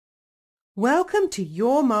Welcome to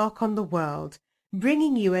Your Mark on the World,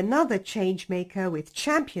 bringing you another changemaker with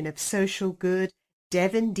champion of social good,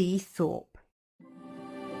 Devin D. Thorpe.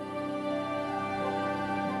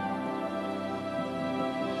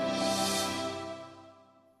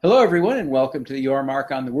 Hello, everyone, and welcome to the Your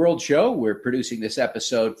Mark on the World show. We're producing this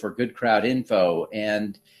episode for Good Crowd Info,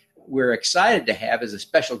 and we're excited to have as a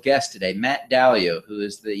special guest today Matt Dalio, who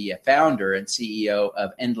is the founder and CEO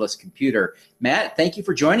of Endless Computer. Matt, thank you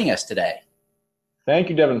for joining us today. Thank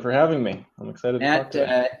you, Devin, for having me. I'm excited to talk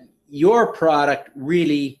today. Your product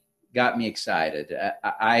really got me excited.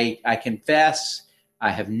 I confess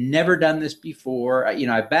I have never done this before.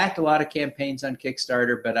 I backed a lot of campaigns on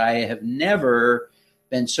Kickstarter, but I have never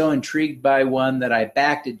been so intrigued by one that I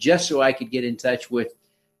backed it just so I could get in touch with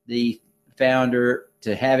the founder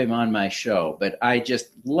to have him on my show. But I just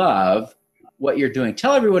love what you're doing.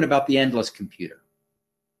 Tell everyone about the Endless Computer.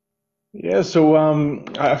 Yeah, so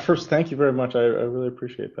first, thank you very much. I really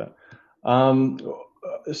appreciate that.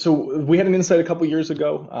 So we had an insight a couple years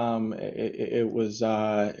ago. It was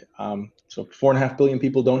so 4.5 billion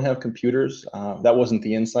people don't have computers. That wasn't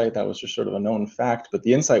the insight. That was just sort of a known fact. But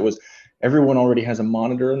the insight was everyone already has a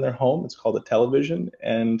monitor in their home. It's called a television,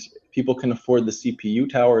 and people can afford the CPU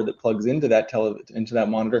tower that plugs into that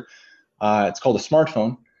monitor. It's called a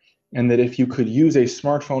smartphone. And that if you could use a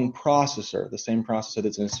smartphone processor, the same processor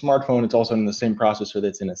that's in a smartphone, it's also in the same processor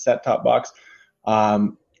that's in a set-top box,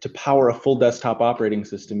 to power a full desktop operating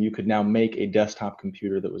system, you could now make a desktop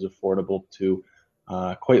computer that was affordable to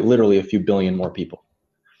quite literally a few billion more people.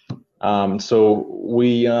 So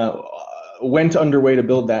we went underway to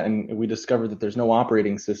build that, and we discovered that there's no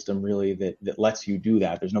operating system really that lets you do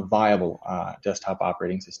that. There's no viable desktop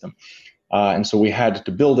operating system. And so we had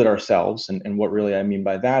to build it ourselves. And what really I mean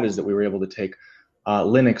by that is that we were able to take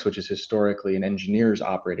Linux, which is historically an engineer's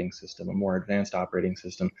operating system, a more advanced operating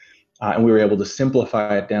system, and we were able to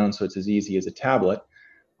simplify it down so it's as easy as a tablet.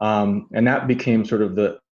 And that became sort of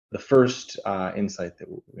the first insight that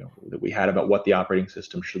we had about what the operating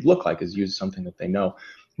system should look like, is use something that they know.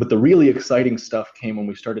 But the really exciting stuff came when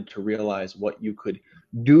we started to realize what you could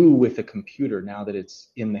do with a computer now that it's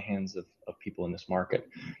in the hands of people in this market.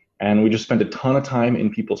 And we just spent a ton of time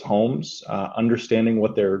in people's homes, understanding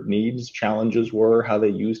what their needs, challenges were, how they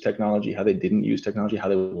use technology, how they didn't use technology, how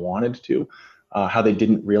they wanted to, how they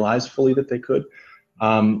didn't realize fully that they could.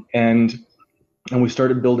 And we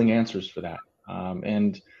started building answers for that.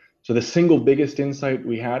 And so the single biggest insight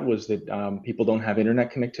we had was that people don't have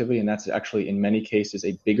internet connectivity, and that's actually in many cases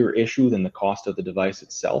a bigger issue than the cost of the device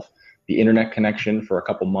itself. The internet connection for a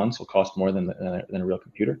couple months will cost more than a real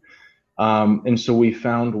computer. And so we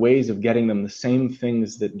found ways of getting them the same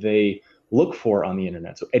things that they look for on the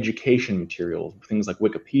internet. So education materials, things like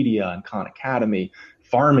Wikipedia and Khan Academy,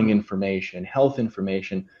 farming information, health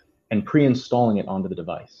information, and pre-installing it onto the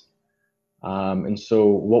device. And so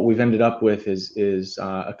what we've ended up with is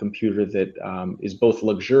a computer that is both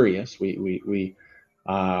luxurious.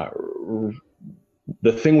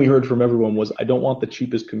 The thing we heard from everyone was, I don't want the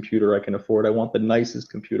cheapest computer I can afford. I want the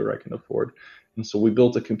nicest computer I can afford. And so we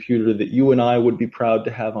built a computer that you and I would be proud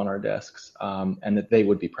to have on our desks, and that they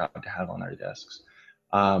would be proud to have on our desks,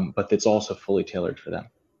 but that's also fully tailored for them.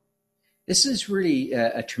 This is really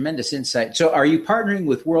a tremendous insight. So are you partnering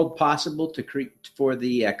with World Possible to create for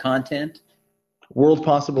the content? World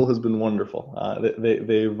Possible has been wonderful.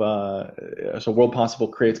 So World Possible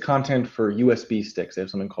creates content for USB sticks. They have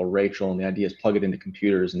something called Rachel, and the idea is plug it into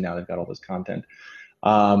computers, and now they've got all this content.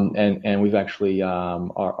 And we've actually,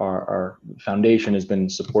 our foundation has been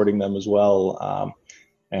supporting them as well.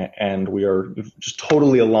 And we are just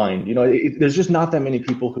totally aligned. There's just not that many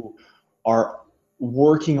people who are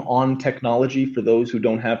working on technology for those who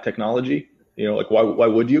don't have technology. Why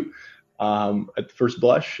would you? At first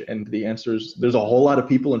blush, and the answer is there's a whole lot of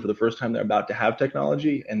people, and for the first time they're about to have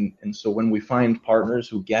technology, and so when we find partners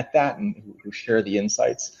who get that and who share the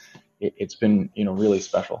insights, it's been really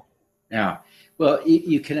special. Yeah, well,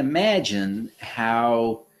 you can imagine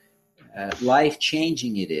how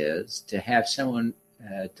life-changing it is to have someone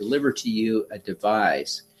deliver to you a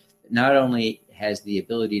device that not only has the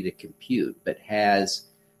ability to compute, but has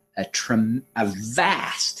a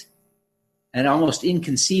vast an almost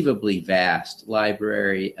inconceivably vast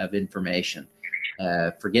library of information.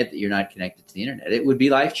 Forget that you're not connected to the internet. It would be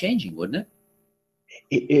life-changing, wouldn't it?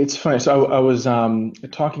 It's funny. So I was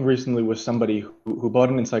talking recently with somebody who bought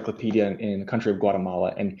an encyclopedia in the country of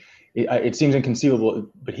Guatemala, and it seems inconceivable,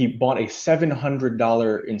 but he bought a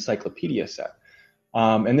 $700 encyclopedia set.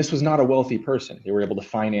 And this was not a wealthy person. They were able to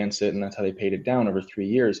finance it, and that's how they paid it down over 3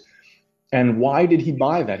 years. And why did he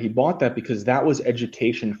buy that? He bought that because that was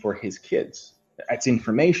education for his kids. It's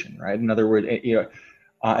information, right? In other words,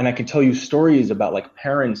 and I can tell you stories about like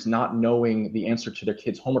parents not knowing the answer to their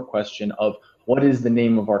kid's homework question of what is the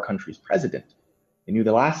name of our country's president. They knew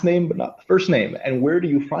the last name, but not the first name. And where do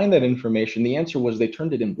you find that information? The answer was they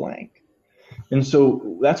turned it in blank. And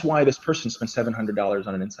so that's why this person spent $700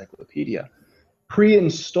 on an encyclopedia.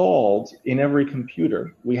 Pre-installed in every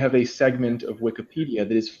computer, we have a segment of Wikipedia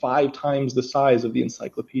that is 5 times the size of the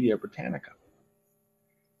Encyclopedia Britannica.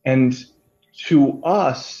 And to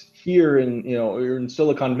us here in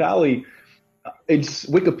Silicon Valley, it's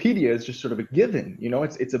Wikipedia is just sort of a given.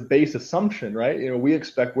 It's a base assumption, right? We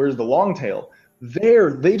expect where's the long tail. They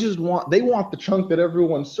want the chunk that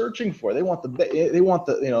everyone's searching for. They want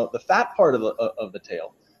the fat part of the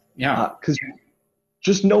tail. Yeah. Because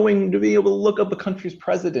just knowing to be able to look up a country's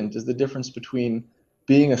president is the difference between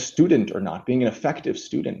being a student or not, being an effective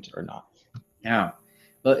student or not. Yeah.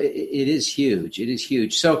 Well, it is huge. It is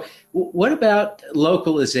huge. So what about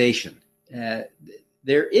localization?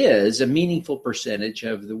 There is a meaningful percentage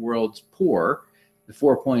of the world's poor, the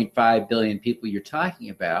 4.5 billion people you're talking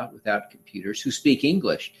about without computers, who speak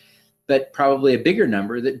English, but probably a bigger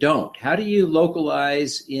number that don't. How do you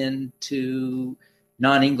localize into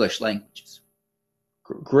non-English languages?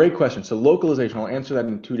 Great question. So localization, I'll answer that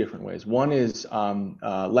in 2 different ways. One is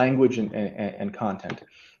language and content.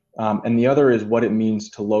 And the other is what it means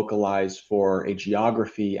to localize for a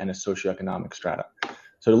geography and a socioeconomic strata.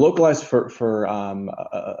 So to localize for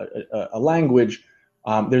a language,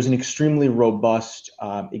 there's an extremely robust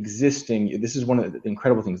existing, this is one of the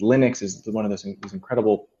incredible things, Linux is one of those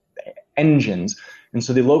incredible engines. And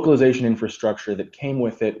so the localization infrastructure that came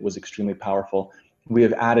with it was extremely powerful. We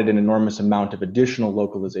have added an enormous amount of additional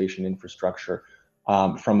localization infrastructure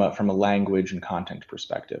from a language and content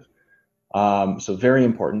perspective. So very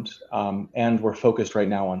important. And we're focused right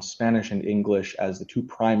now on Spanish and English as the 2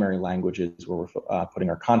 primary languages where we're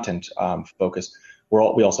putting our content focus.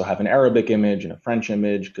 We also have an Arabic image and a French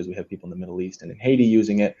image because we have people in the Middle East and in Haiti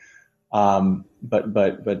using it. But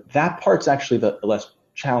that part's actually the less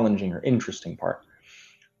challenging or interesting part.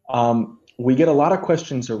 We get a lot of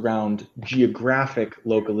questions around geographic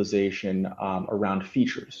localization around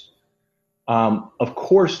features. Of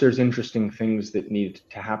course, there's interesting things that need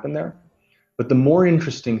to happen there, but the more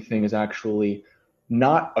interesting thing is actually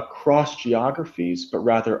not across geographies, but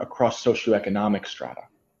rather across socioeconomic strata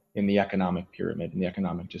in the economic pyramid, in the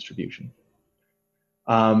economic distribution.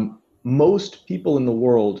 Most people in the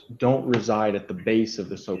world don't reside at the base of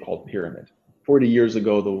the so-called pyramid. 40 years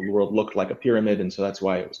ago, the world looked like a pyramid, and so that's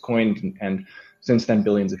why it was coined. And since then,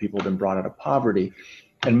 billions of people have been brought out of poverty.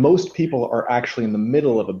 And most people are actually in the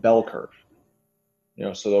middle of a bell curve.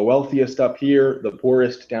 So the wealthiest up here, the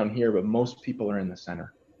poorest down here, but most people are in the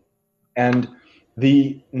center. And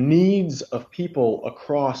the needs of people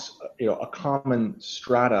across a common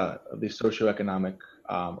strata of the socioeconomic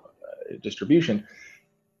distribution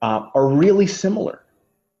are really similar.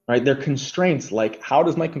 Right? They're constraints like, how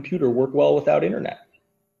does my computer work well without internet?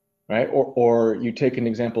 Right? Or you take an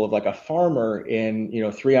example of like a farmer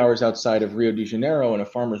in 3 hours outside of Rio de Janeiro and a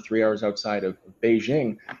farmer 3 hours outside of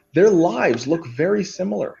Beijing. Their lives look very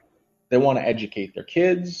similar. They want to educate their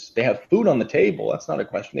kids. They have food on the table. That's not a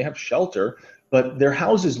question. They have shelter, but their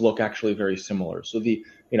houses look actually very similar. So the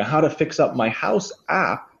how to fix up my house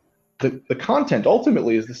app, the content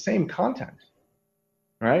ultimately is the same content.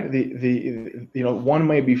 Right? One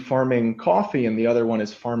may be farming coffee and the other one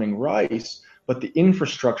is farming rice, but the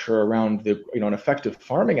infrastructure around an effective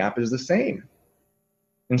farming app is the same.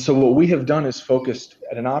 And so what we have done is focused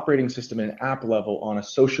at an operating system and app level on a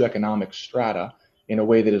socioeconomic strata in a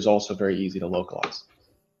way that is also very easy to localize.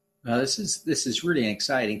 This is really an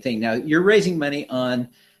exciting thing. Now, you're raising money on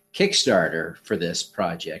Kickstarter for this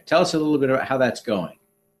project. Tell us a little bit about how that's going.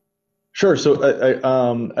 Sure. So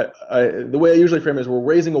the way I usually frame it is we're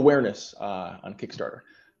raising awareness on Kickstarter.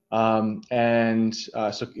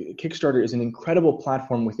 So Kickstarter is an incredible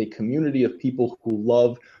platform with a community of people who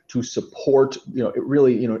love to support,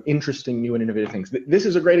 really, interesting, new and innovative things. This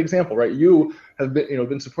is a great example, right? You have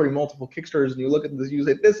been supporting multiple Kickstarters, and you look at this, you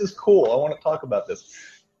say, "This is cool. I want to talk about this."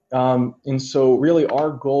 And so, really,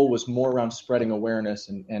 our goal was more around spreading awareness,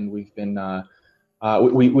 and we've been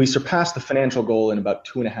we surpassed the financial goal in about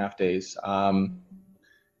 2.5 days.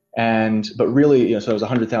 But really, so it was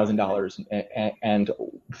 $100,000, and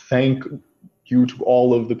thank you to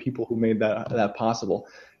all of the people who made that possible.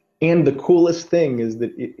 And the coolest thing is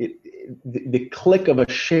that the click of a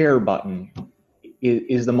share button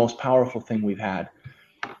is the most powerful thing we've had.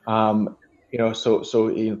 So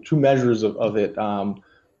 2 measures of it.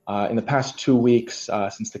 In the past 2 weeks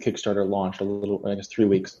since the Kickstarter launched, 3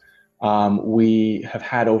 weeks, We have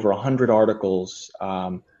had over 100 articles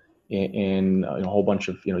in a whole bunch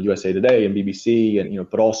of USA Today and BBC, and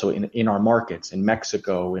but also in our markets in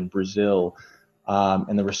Mexico, in Brazil,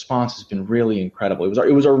 and the response has been really incredible.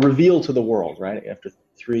 It was our reveal to the world, right? After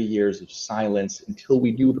 3 years of silence until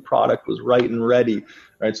we knew the product was right and ready,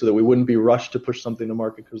 right? So that we wouldn't be rushed to push something to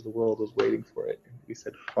market because the world was waiting for it. And we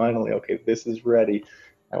said, finally, okay, this is ready.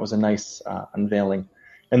 That was a nice unveiling.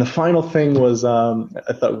 And the final thing was,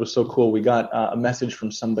 I thought it was so cool. We got a message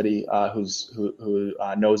from somebody who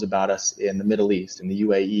knows about us in the Middle East, in the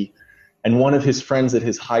UAE, and one of his friends at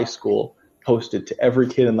his high school posted to every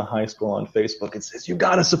kid in the high school on Facebook and says, "You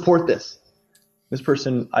got to support this." This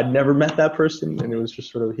person, I'd never met that person, and it was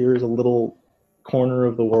just sort of, here's a little corner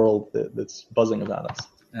of the world that's buzzing about us.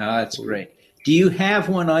 Oh, that's great. Do you have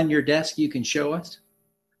one on your desk you can show us?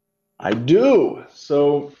 I do.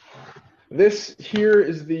 So this here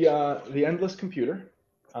is the endless computer.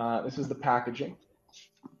 This is the packaging,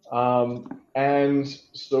 and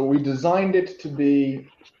so we designed it to be.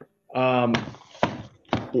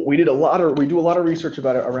 We do a lot of research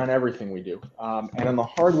about it around everything we do, and on the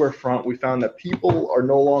hardware front, we found that people are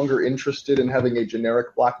no longer interested in having a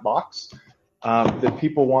generic black box. That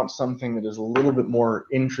people want something that is a little bit more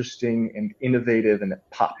interesting and innovative, and that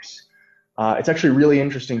pops. It's actually really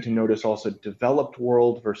interesting to notice also developed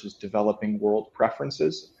world versus developing world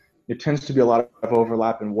preferences. There tends to be a lot of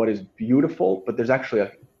overlap in what is beautiful, but there's actually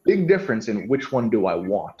a big difference in which one do I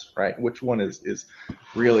want, right? Which one is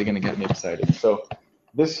really going to get me excited. So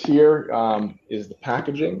this here is the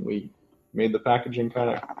packaging. We made the packaging kind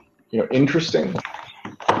of, interesting.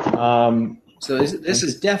 So this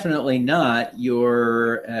is definitely not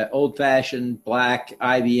your old-fashioned black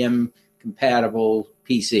IBM compatible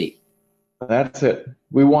PC. That's it.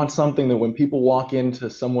 We want something that when people walk into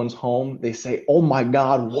someone's home, they say, "Oh my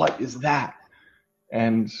God, what is that?"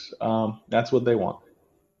 And that's what they want.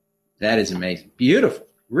 That is amazing. Beautiful.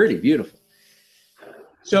 Really beautiful.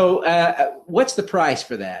 So what's the price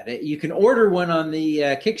for that? You can order one on the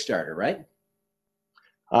Kickstarter, right?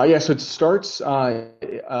 Yeah, so it starts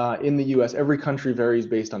in the U.S. Every country varies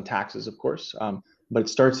based on taxes, of course, but it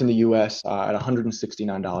starts in the U.S. At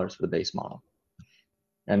 $169 for the base model.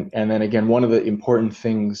 And then again, one of the important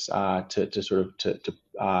things to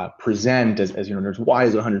present as why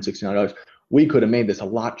is it $169? We could have made this a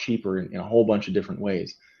lot cheaper in a whole bunch of different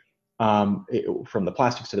ways, from the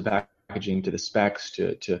plastics to the packaging to the specs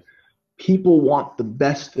to people want the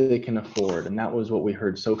best that they can afford, and that was what we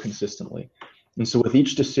heard so consistently. And so with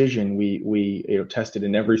each decision, we tested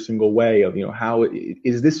in every single way of how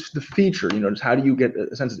is this the feature? Just how do you get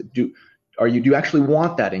a sense of do you actually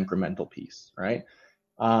want that incremental piece, right?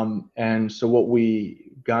 And so what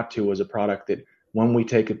we got to was a product that when we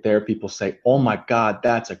take it there, people say, "Oh my God,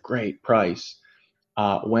 that's a great price,"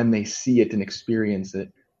 when they see it and experience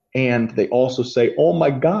it. And they also say, "Oh my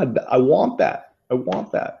God, I want that. I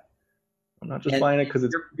want that." I'm not just buying it because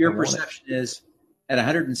it's your perception is at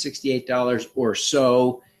 $168 or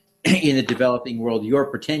so in the developing world, your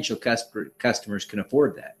potential customers can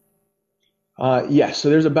afford that. Yes, so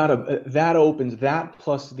there's about that opens that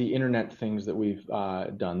plus the internet things that we've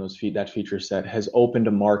done. That feature set has opened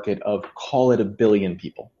a market of, call it, 1 billion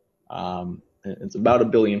people. It's about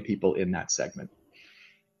 1 billion people in that segment,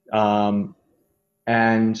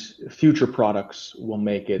 and future products will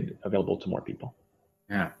make it available to more people.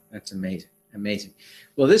 Yeah, that's amazing. Amazing.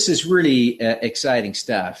 Well, this is really exciting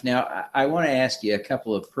stuff. Now, I want to ask you a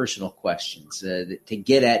couple of personal questions to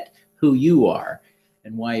get at who you are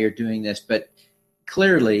and why you're doing this. But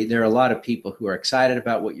clearly, there are a lot of people who are excited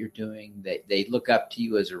about what you're doing. They look up to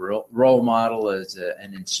you as a role model, as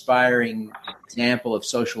an inspiring example of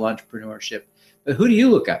social entrepreneurship. But who do you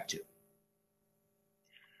look up to?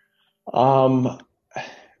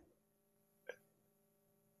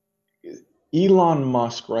 Elon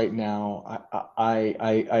Musk right now,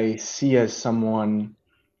 I see as someone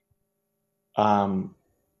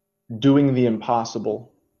doing the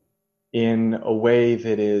impossible in a way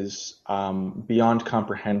that is beyond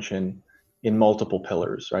comprehension in multiple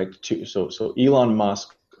pillars, right? So Elon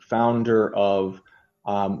Musk, founder of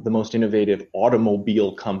the most innovative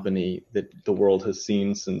automobile company that the world has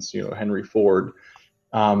seen since Henry Ford.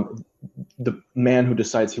 The man who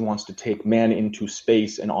decides he wants to take man into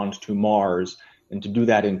space and onto Mars, and to do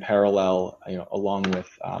that in parallel, along with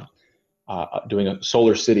doing a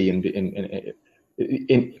solar city.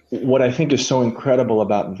 And what I think is so incredible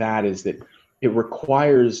about that is that it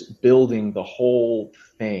requires building the whole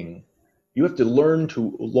thing. You have to learn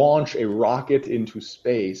to launch a rocket into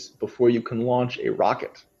space before you can launch a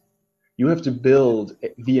rocket. You have to build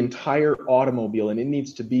the entire automobile, and it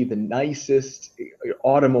needs to be the nicest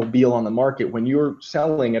automobile on the market. When you're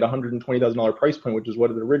selling at $120,000 price point, which is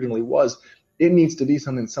what it originally was, it needs to be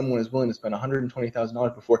something someone is willing to spend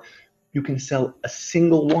 $120,000 before you can sell a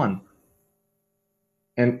single one.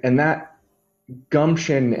 And that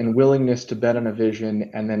gumption and willingness to bet on a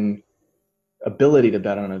vision, and then ability to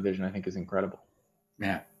bet on a vision, I think is incredible.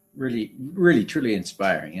 Yeah, really, really, truly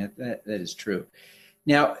inspiring. That is true.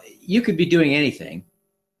 Now, you could be doing anything.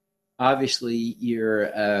 Obviously, you're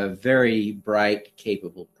a very bright,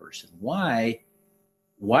 capable person. Why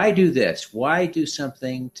do this? Why do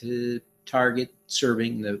something to target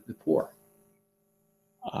serving the poor?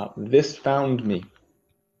 This found me.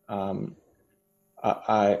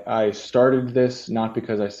 I started this not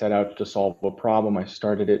because I set out to solve a problem. I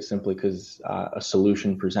started it simply because a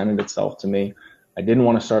solution presented itself to me. I didn't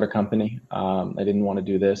want to start a company. I didn't want to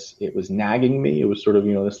do this. It was nagging me. It was sort of,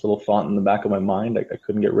 this little thought in the back of my mind I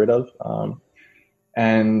couldn't get rid of.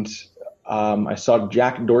 I saw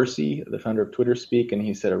Jack Dorsey, the founder of Twitter, speak, and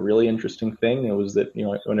he said a really interesting thing. It was that,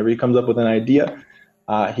 whenever he comes up with an idea,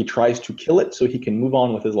 he tries to kill it so he can move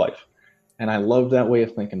on with his life. And I love that way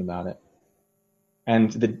of thinking about it.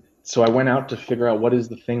 So I went out to figure out what is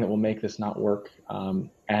the thing that will make this not work.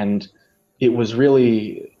 And it was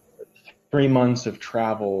really 3 months of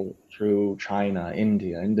travel through China,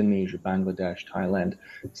 India, Indonesia, Bangladesh, Thailand,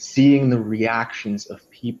 seeing the reactions of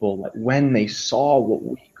people, like when they saw what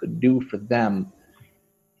we could do for them,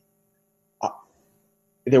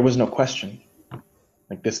 there was no question.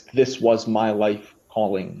 Like this was my life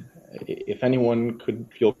calling. If anyone could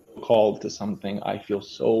feel called to something, I feel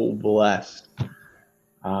so blessed.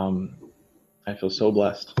 I feel so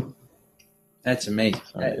blessed. That's amazing.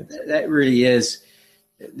 That really is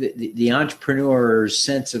the entrepreneur's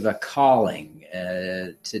sense of a calling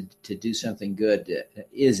to do something good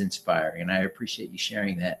is inspiring, and I appreciate you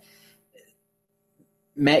sharing that.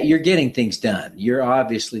 Matt, you're getting things done. You're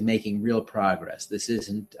obviously making real progress. This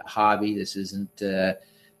isn't a hobby. This isn't a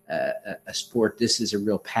sport. This is a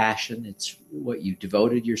real passion. It's what you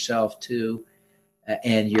devoted yourself to.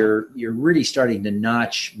 And you're really starting to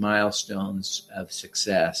notch milestones of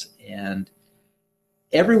success. And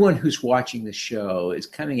everyone who's watching the show is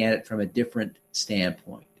coming at it from a different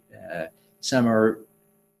standpoint. Some are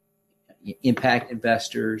impact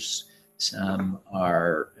investors. Some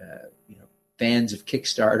are fans of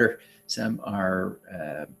Kickstarter. Some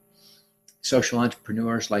are social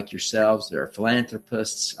entrepreneurs like yourselves. There are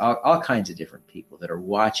philanthropists, all kinds of different people that are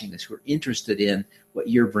watching this who are interested in what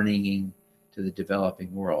you're bringing to the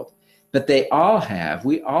developing world. But we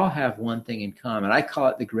all have one thing in common. I call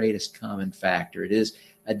it the greatest common factor. It is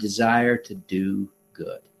a desire to do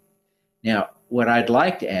good. Now, what I'd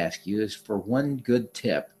like to ask you is for one good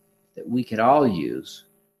tip that we could all use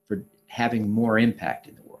for having more impact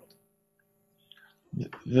in the world.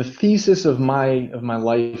 The thesis of my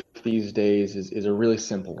life these days is a really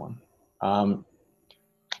simple one.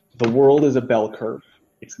 The world is a bell curve.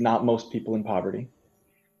 It's not most people in poverty.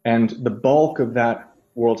 And the bulk of that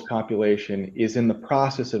world's population is in the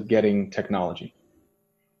process of getting technology.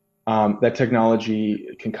 That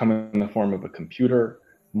technology can come in the form of a computer.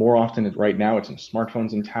 More often right now, it's in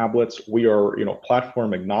smartphones and tablets. We are,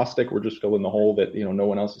 platform agnostic. We're just filling the hole that, no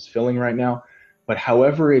one else is filling right now. But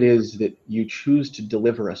however it is that you choose to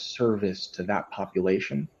deliver a service to that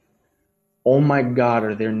population, oh my God,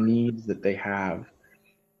 are there needs that they have?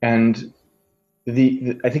 And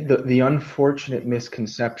I think the unfortunate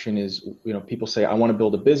misconception is, people say, I want to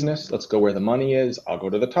build a business. Let's go where the money is. I'll go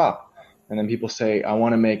to the top. And then people say, I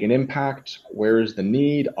want to make an impact. Where is the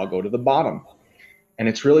need? I'll go to the bottom. And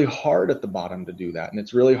it's really hard at the bottom to do that. And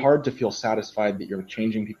it's really hard to feel satisfied that you're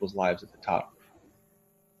changing people's lives at the top.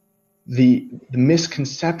 The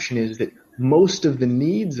misconception is that most of the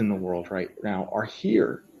needs in the world right now are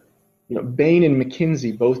here. Bain and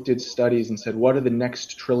McKinsey both did studies and said, what are the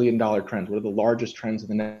next $1 trillion trends? What are the largest trends of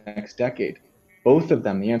the next decade? Both of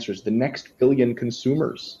them, the answer is the next billion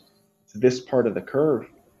consumers. It's this part of the curve.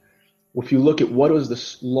 Well, if you look at what was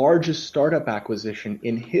the largest startup acquisition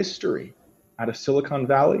in history out of Silicon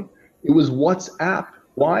Valley, it was WhatsApp.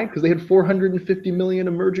 Why? Because they had 450 million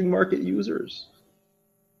emerging market users.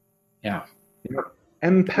 Yeah.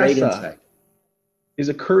 M-Pesa is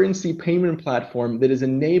a currency payment platform that has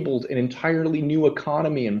enabled an entirely new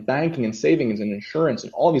economy in banking and savings and insurance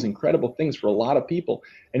and all these incredible things for a lot of people.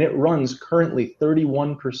 And it runs currently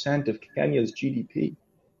 31% of Kenya's GDP.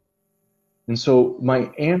 And so my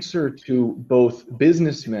answer to both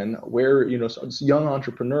businessmen, where, young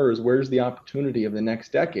entrepreneurs, where's the opportunity of the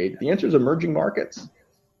next decade? The answer is emerging markets.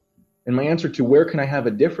 And my answer to where can I have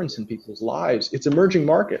a difference in people's lives? It's emerging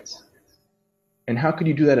markets. And how could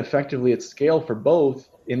you do that effectively at scale for both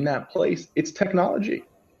in that place? It's technology.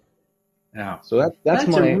 Now, So that's that's a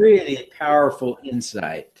my really powerful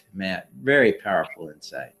insight, Matt. Very powerful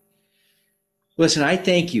insight. Listen, I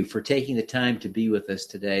thank you for taking the time to be with us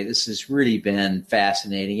today. This has really been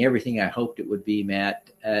fascinating. Everything I hoped it would be, Matt.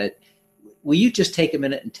 Will you just take a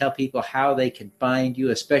minute and tell people how they can find you,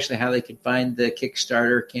 especially how they can find the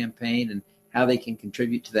Kickstarter campaign and how they can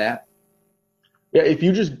contribute to that? Yeah, if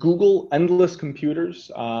you just Google endless computers,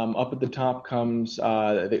 up at the top comes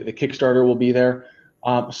the Kickstarter will be there.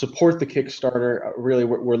 Support the Kickstarter. Really,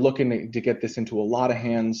 we're looking to get this into a lot of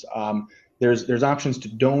hands. There's options to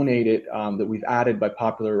donate it that we've added by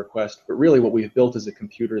popular request, but really what we've built is a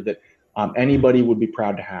computer that anybody would be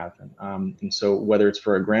proud to have. And so whether it's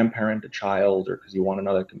for a grandparent, a child, or because you want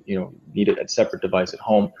another, need a separate device at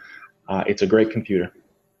home, it's a great computer.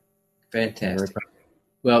 Fantastic.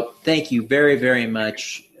 Well, thank you very, very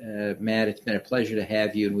much, Matt. It's been a pleasure to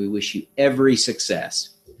have you, and we wish you every success.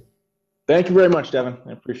 Thank you very much, Devin.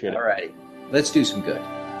 I appreciate it. All right. Let's do some good.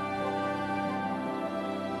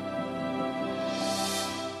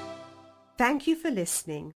 Thank you for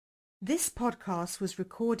listening. This podcast was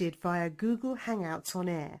recorded via Google Hangouts on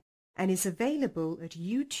Air and is available at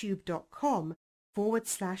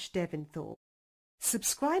youtube.com/Devinthorpe.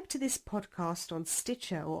 Subscribe to this podcast on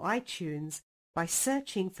Stitcher or iTunes by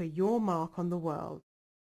searching for Your Mark on the World.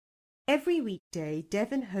 Every weekday,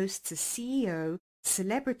 Devin hosts a CEO,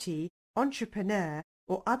 celebrity, entrepreneur,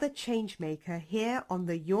 or other changemaker here on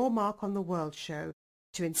the Your Mark on the World show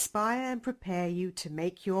to inspire and prepare you to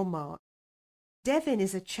make your mark. Devin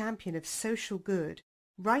is a champion of social good,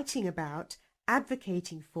 writing about,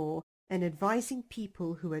 advocating for, and advising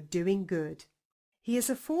people who are doing good. He is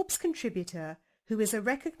a Forbes contributor who is a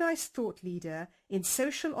recognized thought leader in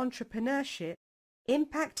social entrepreneurship,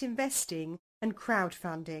 impact investing, and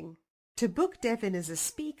crowdfunding. To book Devin as a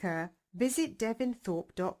speaker, visit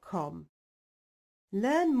devinthorpe.com.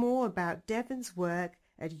 Learn more about Devin's work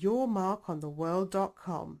at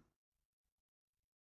yourmarkontheworld.com.